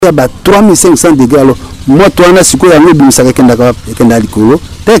ba 3500 degrés. Alors moi toi na siko ya ngobi saka kenda likolo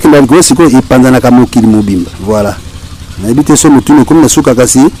te kenda likolo siko ipanzana ka mokili mobimba. Voilà na habite so mutuno comme na suka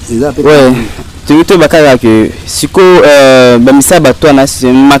kasi ouais tu bakala que siko ba misaba toi na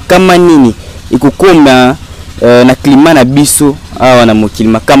makama nini ikukomba na climat na biso awa na mokili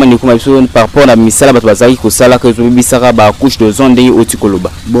makama ni kuma biso par rapport na misala bato bazaki ko sala ka zo bisaka ba couche de zone de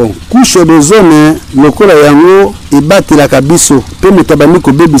otikoloba. Bon couche de zone lokola yango ebatela ka biso pe mutabani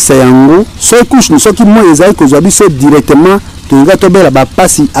ko bebisa yango so couche soki mo ezali ko zo biso directement to to bela ba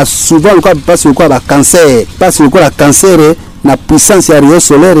pasi a souvent ko pasi ko ba cancer pasi ko la cancer na puissance ya rayon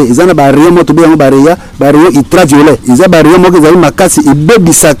solaire ezana ba rayon moto be yango ba rayon ultraviolet ezana ba rayon moko ezali makasi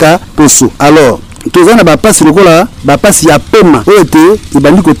ebebisaka poso. Alors tozana ba pasi lokola ba pasi ya pema oete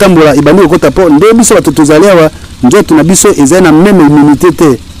ibandi ko tambola ibandi ko tapo nde biso bato tozali awa njoto na biso ezana même immunité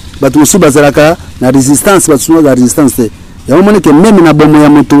te bato musu bazalaka na résistance bato na résistance te ya mona ke même na bomo ya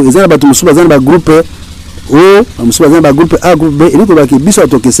moto ezana bato musu bazana ba groupe o musu bazana ba groupe A groupe B eliko ba ke biso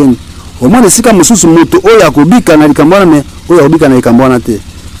atokeseni au moins sika mususu moto oyo akobika na likambwana me oyo akobika na likambwana te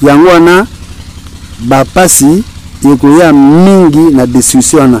yango wana ba pasi ekoya mingi na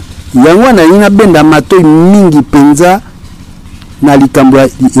destruction yango na ina benda matoi mingi penza na likambo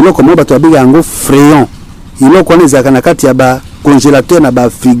iloko mo bato abiga yango freon iloko na ezaka na kati ya ba congélateur na ba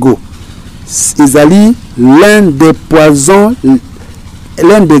frigo ezali l'un des poisons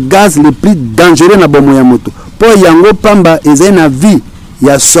l'un des gaz les plus dangereux na bomo ya moto po yango pamba ezali na vie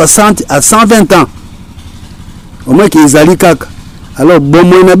ya 60 à 120 ans au moins que ezali kaka. Alors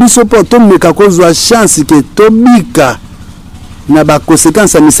bomo na biso po to meka kozwa chance ke tobika na ba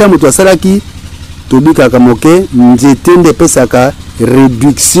conséquence ya misala moto asalaki tobika kamoke nzete nde pesaka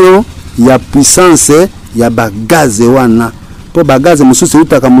réduction ya puissance ya ba gaz wana po ba gaz mususu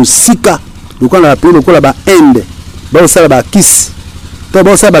utaka musika lokola ba pays lokola ba Inde ba osala ba kisi to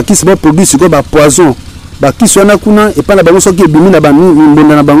ba osala ba kisi ba produit ko ba poison ba kisi wana kuna epana bango soki ebimi na ba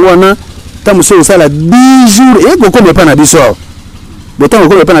mbonda na bango wana ta mususu osala 10 jours e ko kombe pa na biso botango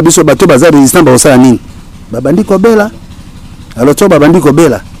ko pa na biso bato baza résistant ba osala nini babandi ko bela. Alors tu babandi ko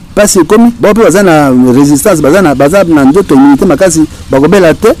bela parce que comme ba pe bazana résistance bazana na ndoto immunité makasi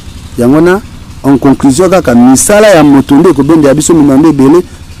bakobela te yangona en conclusion kaka misala ya motonde ko bende ya biso mimambe belé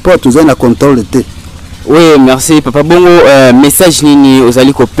pour toza na contrôle te. Oui, merci papa bongo message nini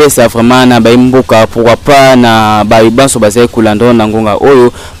ozali ko pesa vraiment na baimboka pourquoi pas na ba ibanso bazali kolanda na ngonga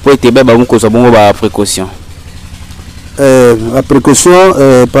oyo pour ete ba bongo zo bongo ba précaution. La précaution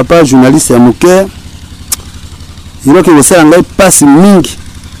papa journaliste ya moke il faut que vous soyez en passe mingi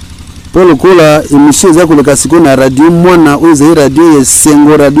pour le coup là émission za koleka siko na radio mwana oyo radio ya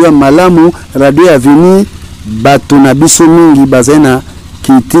sengo radio ya malamu radio ya veni bato na biso mingi bazena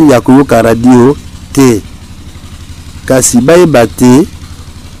kitili ya koyoka radio te kasi baye bate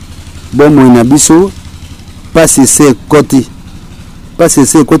bomo na biso passe se koti passe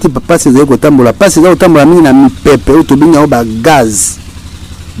se koti passe za ko tambola passe za ko tambola mingi na mipepe o to binga o ba gaz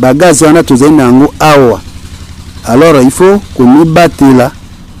wana to zena ngo awa. Alors il faut qu'on y batte là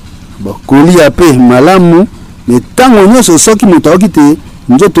bon koli ape malamu mais tango nyoso soki moto okite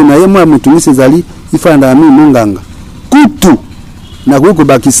njoto na ye mwa mutu misezali ifanda mi munganga kutu na ko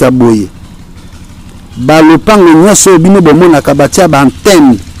bakisa boye balopango nyoso bino bomona kabatia ba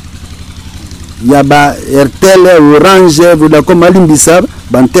antenne ya ba RTL Orange Vodacom malimbisa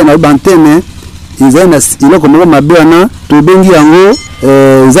ba antenne izana iloko mo mabana to bengi yango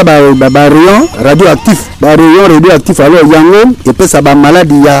za ba rayon radioactif alors yango epesa ba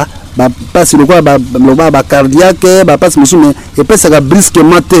maladie ya ba passe lokwa ba cardiaque ba passe musume epesa ka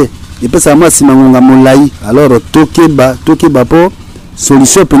brusquement te epesa moi simangonga molai. Alors toke ba po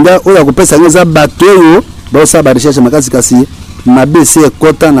solution penda oya ko pesa ngeza bato yo ba sa ba recherche makasi kasi mabese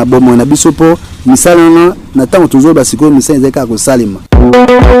kota na bomo na biso po misala na tango toujours ba siko misala ezaka ko salima.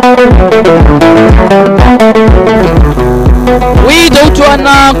 Oui, donc tu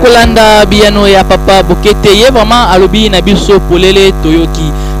as kolanda biano ya papa bokete ye vraiment alobi na biso polele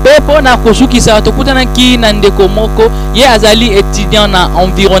toyoki pepo na kosuki sa tokutana ki na ndeko moko ye azali étudiant na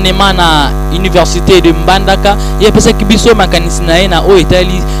environnement na université de Mbandaka ye pesa ki biso makanisi na ye na o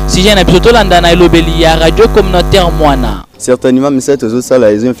etali sujet na biso tolanda na elobeli ya radio communautaire mwana certainement mais ça tozo ça la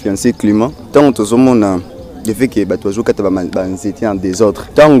influencer climat tant tozo mona le fait que bato zo kata ba nzete en désordre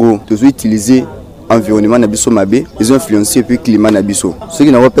tango tozo utiliser environnement na biso mabe ils ont influencé puis climat na biso ce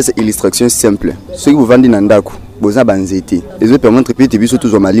qui n'a pas cette illustration simple ce qui vous vendez na ndako boza banzete les autres permettre puis biso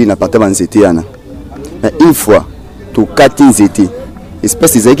tous mali na parta banzete yana mais une fois to kati nzete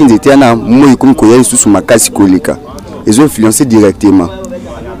espèce des qui nzete yana moi comme koya sous makasi koleka ils ont influencé directement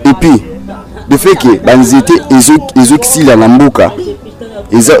et puis le fait que banzete ils ont qui la mboka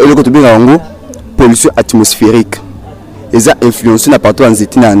eza eloko to benga ngo pollution atmosphérique eza influence na partout en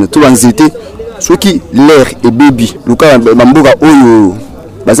zeti na to en zeti soki l'air et baby luka bamboka oyo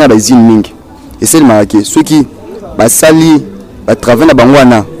bazana ba usine mingi et c'est le marqué soki ba sali ba travail na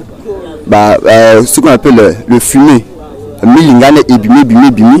bangwana ba ce qu'on appelle le fumée milingane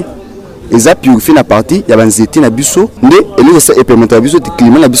ebimi eza purifier na partie ya banzeti na biso nde eloko ça implémenter biso te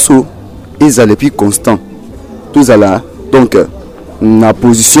climat na biso ezala plus constant tout ça donc na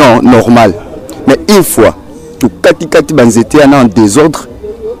position normale mais une fois tout kati banzeti en désordre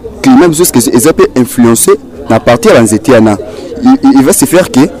climat biso ce que ça peut influencer na partie ya banzeti il va se faire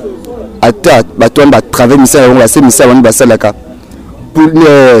que ata bato ba travail misa on va se misa on ba salaka pour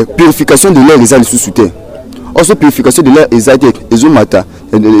la purification de l'air les a le sous-souté. Aussi purification de l'air exact ils ont mata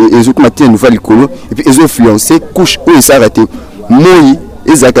ils ont maté une nouvelle colo et puis ils ont influencé couche où ils s'arrêtent moi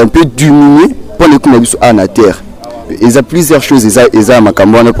ils ont un peu diminué pour les coups à la terre ils ont plusieurs choses ils ont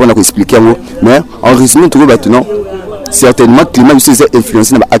makambo pour nous expliquer mais en résumé tout maintenant certainement climat ils ont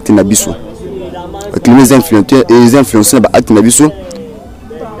influencé dans acte na biso climat ils ont influencé dans acte na biso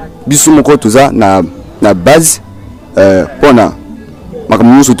moko toza na base pour na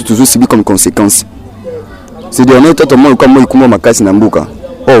makambo surtout toujours subi comme conséquence. C'est dernier temps moi comme moi ikuma makasi na mbuka.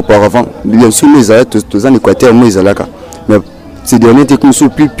 Auparavant, bien sûr les arrêts tous en Équateur moi izalaka. Mais ces derniers temps sont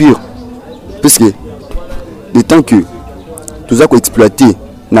plus pire. Parce que le temps que tout ça qu'on exploiter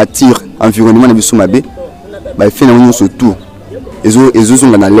nature environnement na biso mabe, ba fait na union surtout. Ils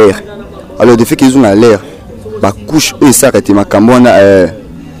ont dans l'air. Alors de fait qu'ils ont dans l'air, ba couche eux s'arrêtent makambo na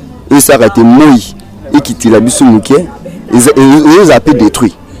eux s'arrêtent moi et qui la biso muke. Ils ont pu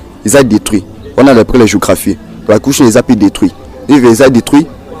détruit. Ils ont détruit. On a d'après la géographie. La couche les a pu détruit. Ils ont détruit.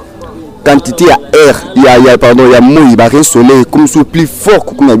 Quantité à air, il y a moins, il y a rien soleil comme ça plus fort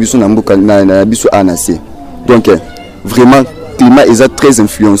que comme biso na mboka na biso anacé. Donc vraiment climat est très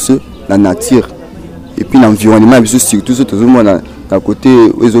influenceux la nature et puis l'environnement biso surtout tout le monde à côté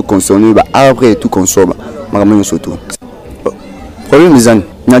ils ont consommé arbre et tout consomme. Maman surtout. Problème les ans.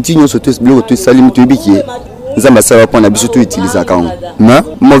 Nature surtout bloc tout salim tout biki. Nzamba ça va prendre biso tout utiliser quand mais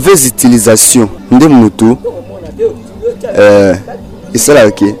mauvaise utilisation nde mutu et ça là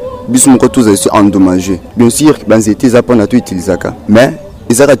OK biso moko tous endommagé bien sûr banzete za prendre tout utiliser quand mais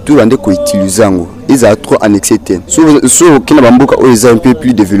ils arrêtent tout ande ko utiliser ngo ils a trop annexé sur kina bamboka o ils un peu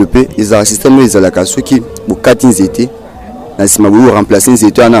plus développé ils a système ils la kaso qui bokati nzete na sima bo remplacer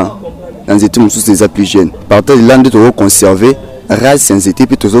nzete ana nzete musu c'est plus jeune partant de l'ande to conserver race nzete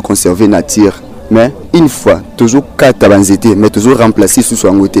puis toujours conserver nature. Mais une fois, toujours 4 banzétés, mais toujours remplacé sous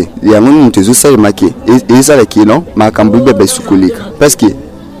son côté. Il y a un toujours ça marqué. Et ça, qui non, ma camboube est sous collègue. Parce que,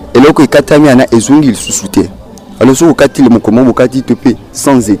 et là, que 4 amis, ils ont sous-souté. Alors, si vous avez le comment vous avez topé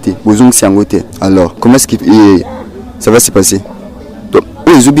sans été, vous avez un côté. Alors, comment est-ce que ça va se passer? Donc,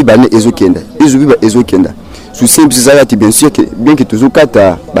 ils ont bibané, ils ont kenda. Ils ont bibané, ils ont kenda. Sous simple, ça va bien sûr que, bien que toujours 4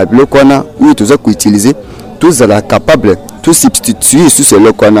 bablo qu'on a, ou toujours utiliser, tous sont capables, tous substituer sur ce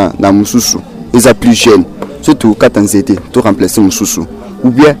lot qu'on a dans Moussoussou. Ils sont plus jeunes, surtout quand on était, tout remplacer mon chouchou. Ou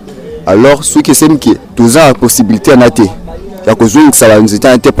bien, alors, ceux qui s'aiment qui, tous ont la possibilité à nater. Il y a que ça va nous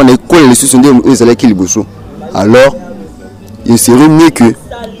aider pendant que les sous ils allaient qu'ils bossent. Alors, il serait mieux que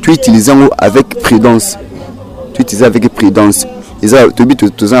tu utilises avec prudence. Tu utilises avec prudence. Ils ont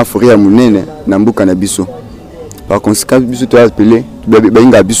tous en forêt à monnaie, n'ambo cannabiso. Par conséquent, biso tu as appelé,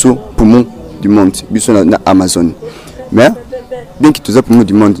 tu as biso poumon du monde, biso na Amazon. Mais bien que tout ça pour nous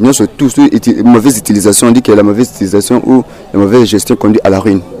du monde, nous sommes tous mauvaise utilisation, on dit que la mauvaise utilisation ou la mauvaise gestion conduit à la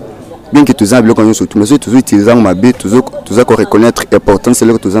ruine. Bien que tout ça bloque nous surtout, mais toujours utilisant ma bête, toujours qu'on reconnaître l'importance c'est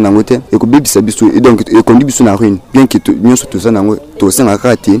là que tout ça n'a pas et que bébé c'est biso et donc et conduit biso à la ruine. Bien que nous sommes tout ça n'a pas, tout ça n'a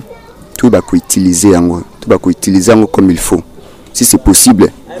pas été, tout va utiliser comme il faut. Si c'est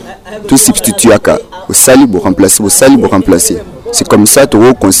possible, tout substituer à au sali pour remplacer, C'est comme ça que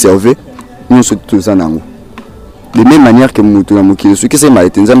tu conserver nous sommes tout ça n'a pas. De même manière que mutu na mukile ce qui c'est mal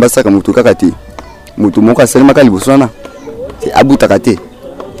nzamba saka mutu kakati mutu moko asalima ka libosana c'est abuta kate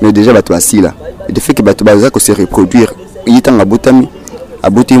mais déjà bato asila et de fait que bato baza ko se reproduire yitanga botami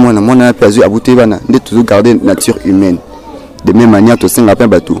abuti mwana mwana pe azu abuti bana nde toujours garder nature humaine de même manière to senga pa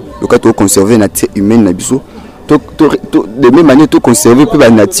bato loka to conserver nature humaine na biso de même manière to conserver pe ba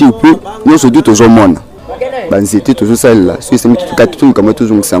nature pe nous se dit toujours mona banzete toujours ça là so c'est mutu katu comme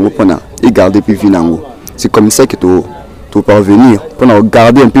toujours nsango pona et garder puis vinango. C'est comme ça que tu parvenir. Pour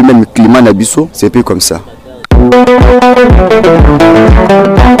regarder un peu même le climat d'Abisso, c'est un peu comme ça. Oui,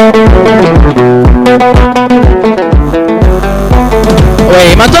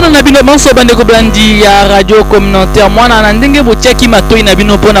 maintenant nyonso bandeko blandi ya radio communautaire mwana na ndenge botiaki matoi na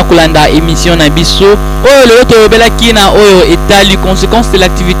bino mpona kolanda émission na biso oyo lelo toyobelaki na oyo etali conséquences de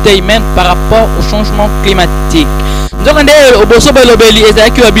l'activité humaine par rapport au changement climatique. Nzoka nde oboso belobeli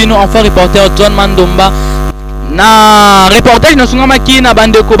ezalaki wa bino enfant reporter John Mandomba na reportage nasungamaki na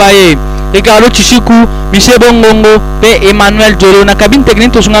bandeko baye Ricardo Chishiku, Michel Bongongo pe Emmanuel Jolo na cabine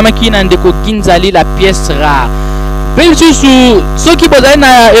technique tosungamaki na ndeko Kinzali la pièce rare. Pe susu soki bozali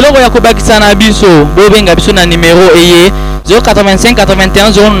na eloko ya kobakisa na biso bobenga biso na numéro eye 085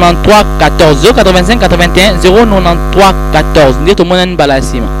 81 093 14 085 81 093 14 nde tomona ni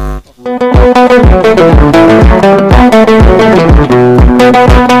balasima.